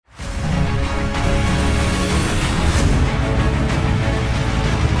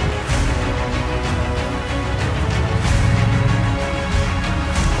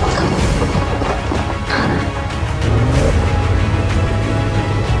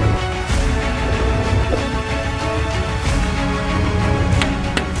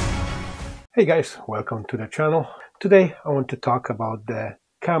Hey guys, welcome to the channel. Today I want to talk about the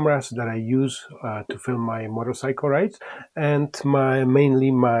cameras that I use to film my motorcycle rides and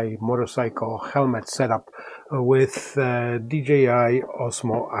mainly my motorcycle helmet setup with DJI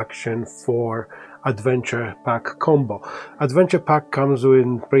Osmo Action for Adventure Pack combo. Adventure Pack comes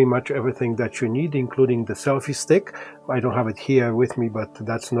with pretty much everything that you need, including the selfie stick. I don't have it here with me, but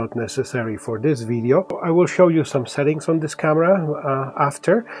that's not necessary for this video. I will show you some settings on this camera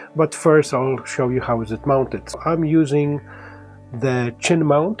after, but first I'll show you how is it mounted. I'm using the chin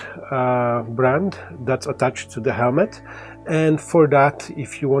mount brand that's attached to the helmet, and for that,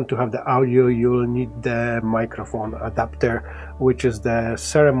 if you want to have the audio, you'll need the microphone adapter, which is the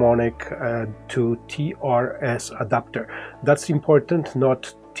Ceremonic to TRS adapter. That's important,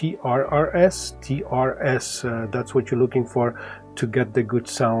 not TRRS. TRS, that's what you're looking for to get the good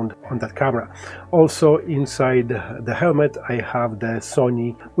sound on that camera. Also inside the helmet I have the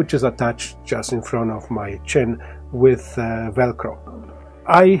Sony, which is attached just in front of my chin with Velcro.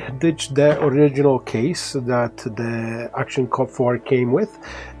 I ditched the original case that the Action 4 came with,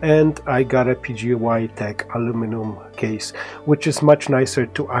 and I got a DJI Tech aluminum case, which is much nicer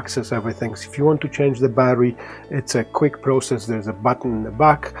to access everything. So if you want to change the battery, it's a quick process. There's a button in the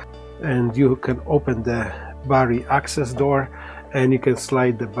back and you can open the battery access door, and you can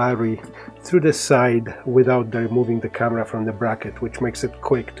slide the battery through the side without removing the camera from the bracket, which makes it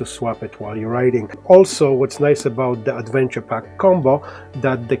quick to swap it while you're riding. Also, what's nice about the Adventure Pack combo,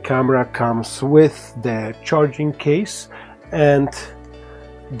 that the camera comes with the charging case and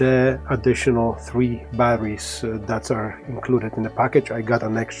the additional 3 batteries that are included in the package. I got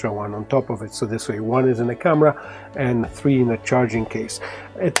an extra one on top of it, so this way 1 is in the camera and 3 in the charging case.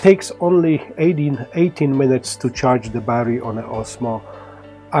 It takes only 18 minutes to charge the battery on an Osmo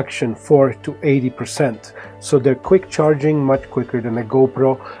Action 4 to 80%, so they're quick charging, much quicker than a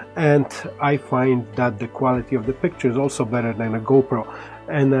GoPro, and I find that the quality of the picture is also better than a GoPro,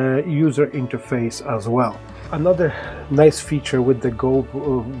 and a user interface as well. Another nice feature with the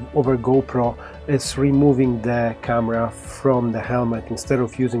over GoPro is removing the camera from the helmet instead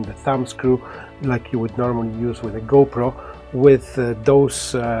of using the thumb screw like you would normally use with a GoPro. With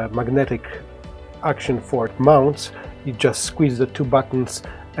those magnetic Action 4 mounts, you just squeeze the 2 buttons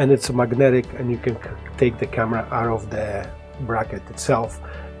and it's magnetic, and you can take the camera out of the bracket itself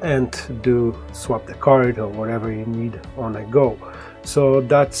and swap the card or whatever you need on a go. So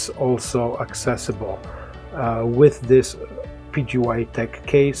that's also accessible with this DJI Tech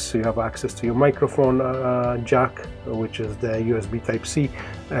case. So you have access to your microphone jack, which is the USB Type-C,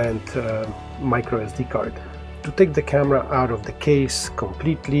 and micro SD card. To take the camera out of the case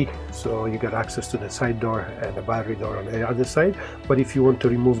completely, so you get access to the side door and the battery door on the other side, but if you want to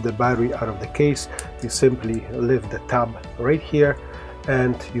remove the battery out of the case, you simply lift the tab right here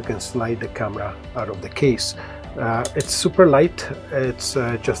and you can slide the camera out of the case. It's super light, it's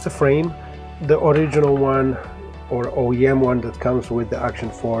just a frame. The original one or OEM one that comes with the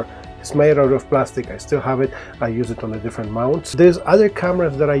Action 4 is made out of plastic. I still have it. I use it on the different mounts. There's other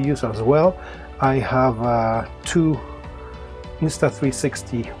cameras that I use as well. I have 2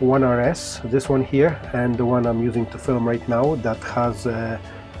 Insta360 1RS, this one here and the one I'm using to film right now, that has a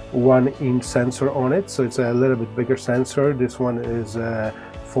 1-inch sensor on it, so it's a little bit bigger sensor. This one is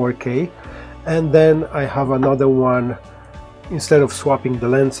 4K. And then I have another one, instead of swapping the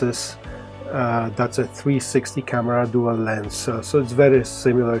lenses, that's a 360 camera dual lens, so it's very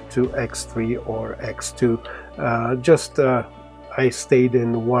similar to X3 or X2. I stayed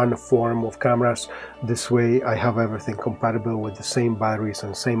in one form of cameras. This way I have everything compatible with the same batteries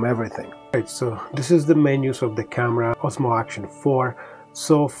and same everything. Right, so this is the menus of the camera Osmo Action 4.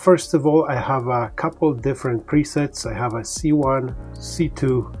 So first of all, I have a couple different presets. I have a C1,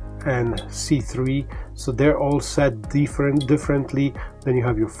 C2 and C3, so they're all set differently. Then you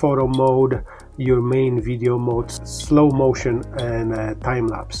have your photo mode, your main video modes, slow motion and time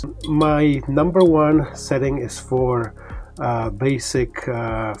lapse. My number 1 setting is for basic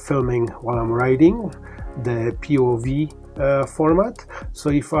filming while I'm riding, the POV format. So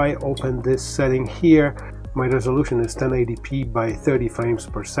if I open this setting here, my resolution is 1080p by 30 frames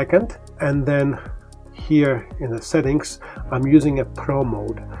per second, and then here in the settings I'm using a Pro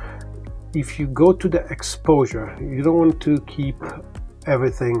mode. If you go to the exposure, you don't want to keep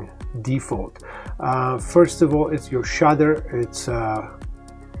everything default. First of all, it's your shutter. It's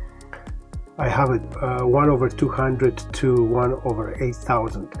I have it 1/200 to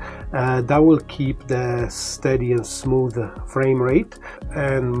 1/8000. That will keep the steady and smooth frame rate,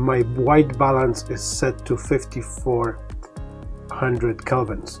 and my white balance is set to 54 200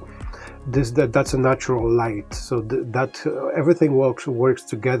 kelvins. That's a natural light, so everything works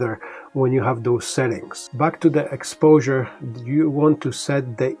together when you have those settings. Back to the exposure, you want to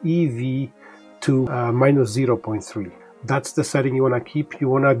set the EV to minus 0.3. That's the setting you want to keep. You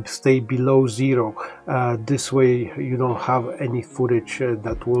want to stay below 0. This way you don't have any footage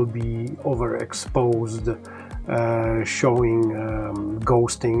that will be overexposed, showing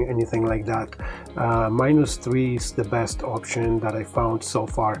ghosting, anything like that. -3 is the best option that I found so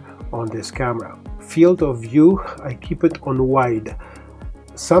far on this camera. Field of view, I keep it on wide.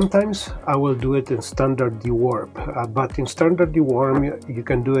 Sometimes I will do it in standard dewarp, but in standard dewarp you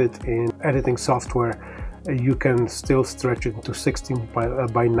can do it in editing software. You can still stretch it to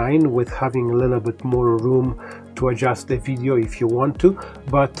 16:9 with having a little bit more room to adjust the video if you want to,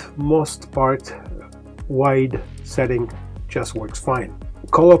 but most part wide setting just works fine.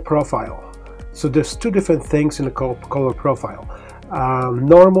 Color profile. So there's two different things in the color profile.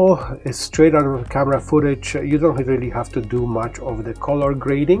 Normal is straight out of camera footage. You don't really have to do much of the color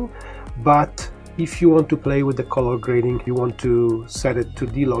grading, but if you want to play with the color grading, you want to set it to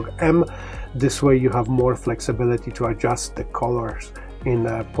D-Log M. This way you have more flexibility to adjust the colors in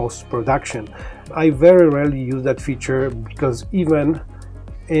post-production. I very rarely use that feature because even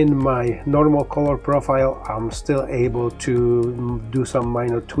in my normal color profile I'm still able to do some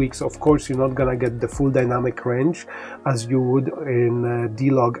minor tweaks. Of course you're not gonna get the full dynamic range as you would in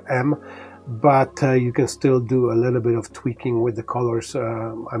D-Log M, but you can still do a little bit of tweaking with the colors.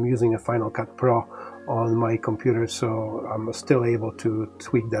 I'm using a Final Cut Pro on my computer, so I'm still able to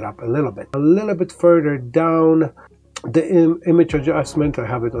tweak that up a little bit. A little bit further down, the image adjustment, I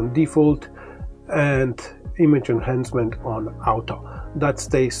have it on default, and image enhancement on auto. That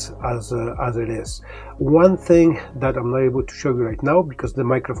stays as it is. One thing that I'm not able to show you right now because the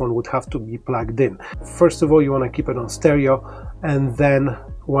microphone would have to be plugged in. First of all, you want to keep it on stereo, and then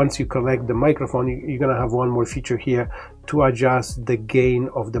once you connect the microphone, you're gonna have one more feature here to adjust the gain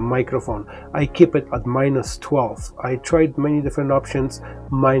of the microphone. I keep it at -12. I tried many different options.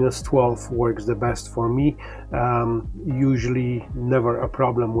 -12 works the best for me. Usually never a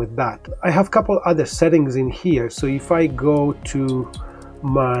problem with that. I have a couple other settings in here. So if I go to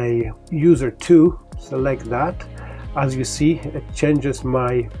my user 2, select that, as you see it changes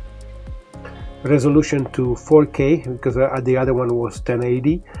my resolution to 4K because the other one was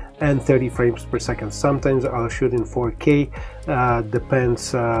 1080 and 30 frames per second. Sometimes I'll shoot in 4K, depends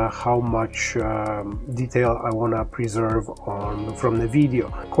how much detail I want to preserve from the video.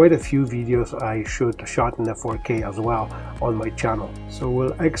 Quite a few videos I shot in the 4K as well on my channel. So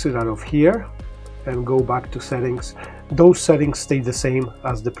we'll exit out of here and go back to settings. Those settings stay the same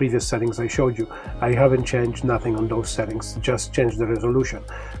as the previous settings I showed you. I haven't changed nothing on those settings, just changed the resolution.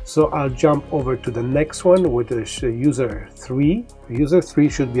 So I'll jump over to the next one, which is user 3. User 3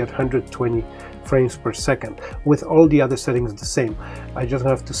 should be at 120 frames per second with all the other settings the same. I just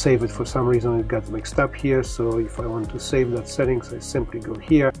have to save it. For some reason it got mixed up here, so if I want to save that settings, I simply go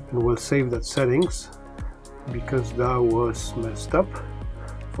here and we'll save that settings because that was messed up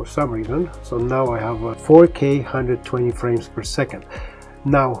for some reason. So now I have a 4K 120 frames per second.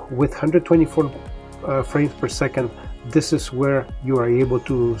 Now with 124 frames per second, this is where you are able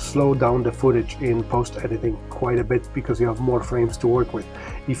to slow down the footage in post-editing quite a bit because you have more frames to work with.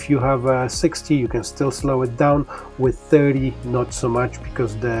 If you have 60, you can still slow it down. With 30, not so much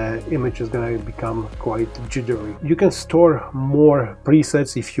because the image is going to become quite jittery. You can store more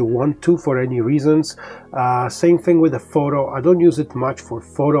presets if you want to for any reasons. Same thing with the photo. I don't use it much for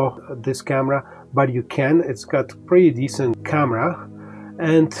photo, this camera, but you can. It's got pretty decent camera.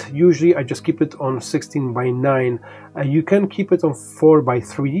 And usually I just keep it on 16:9. You can keep it on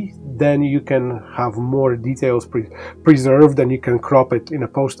 4:3, then you can have more details preserved and you can crop it in a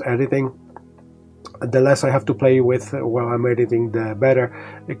post-editing. The less I have to play with while I'm editing, the better,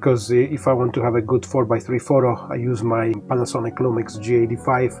 because if I want to have a good 4:3 photo, I use my PANASONIC LUMIX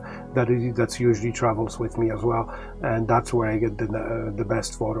G85 that usually travels with me as well, and that's where I get the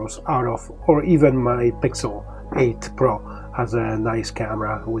best photos out of. Or even my Pixel 8 Pro has a nice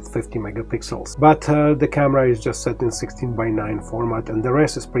camera with 50 megapixels, but the camera is just set in 16:9 format, and the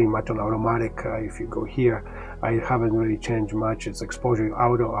rest is pretty much on automatic. If you go here, I haven't really changed much. It's exposure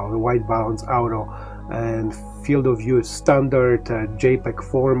auto, white balance auto, and field of view is standard JPEG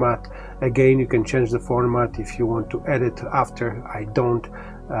format. Again, you can change the format if you want to edit after. I don't.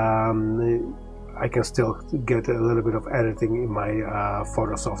 I can still get a little bit of editing in my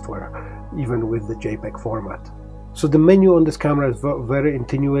photo software, even with the JPEG format. So the menu on this camera is very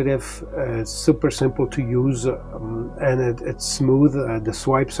intuitive, it's super simple to use, and it's smooth. The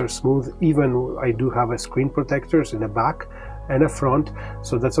swipes are smooth. Even I do have a screen protectors in the back, and a front.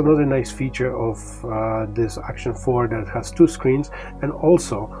 So that's another nice feature of this Action 4, that has 2 screens, and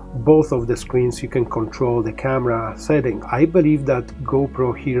also both of the screens you can control the camera setting. I believe that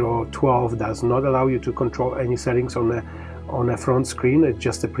GoPro Hero 12 does not allow you to control any settings on a front screen. It's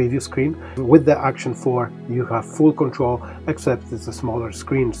just a preview screen. With the Action 4 you have full control, except it's a smaller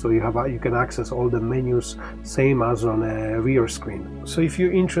screen, so you can access all the menus same as on a rear screen. So if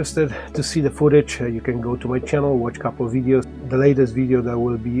you're interested to see the footage, you can go to my channel, watch a couple of videos. The latest video that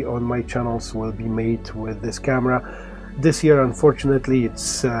will be on my channels will be made with this camera. This year, unfortunately,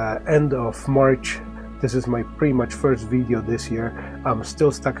 it's end of March. This is my pretty much first video this year. I'm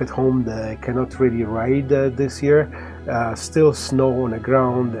still stuck at home. I cannot really ride this year. Still snow on the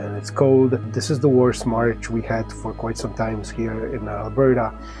ground and it's cold. This is the worst March we had for quite some times here in Alberta.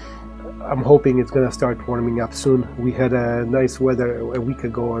 I'm hoping it's gonna start warming up soon. We had a nice weather a week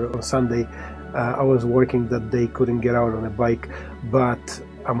ago on Sunday. I was working that day, couldn't get out on a bike, but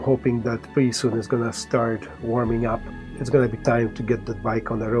I'm hoping that pretty soon it's gonna start warming up. It's gonna be time to get that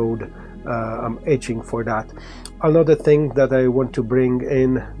bike on the road. I'm itching for that. Another thing that I want to bring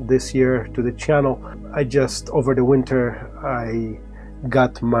in this year to the channel, over the winter I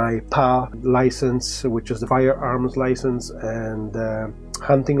got my PA license, which is the firearms license and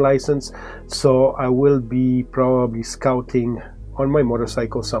hunting license. So I will be probably scouting on my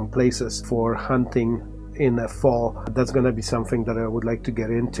motorcycle some places for hunting in the fall. That's gonna be something that I would like to get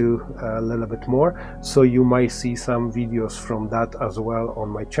into a little bit more, so you might see some videos from that as well on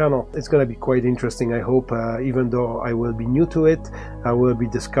my channel. It's gonna be quite interesting. I hope, even though I will be new to it, I will be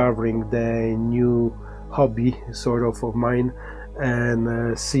discovering the new hobby sort of mine,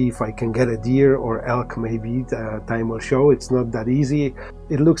 and see if I can get a deer or elk. Maybe time will show. It's not that easy.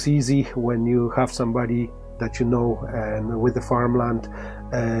 It looks easy when you have somebody that you know and with the farmland,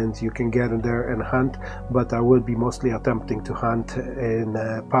 and you can get in there and hunt, but I will be mostly attempting to hunt in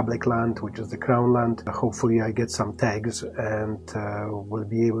public land, which is the Crown land. Hopefully I get some tags and will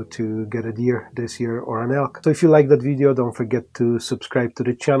be able to get a deer this year or an elk. So if you like that video, don't forget to subscribe to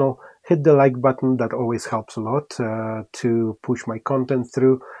the channel, hit the like button, that always helps a lot to push my content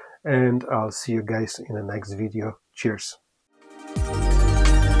through, and I'll see you guys in the next video. Cheers.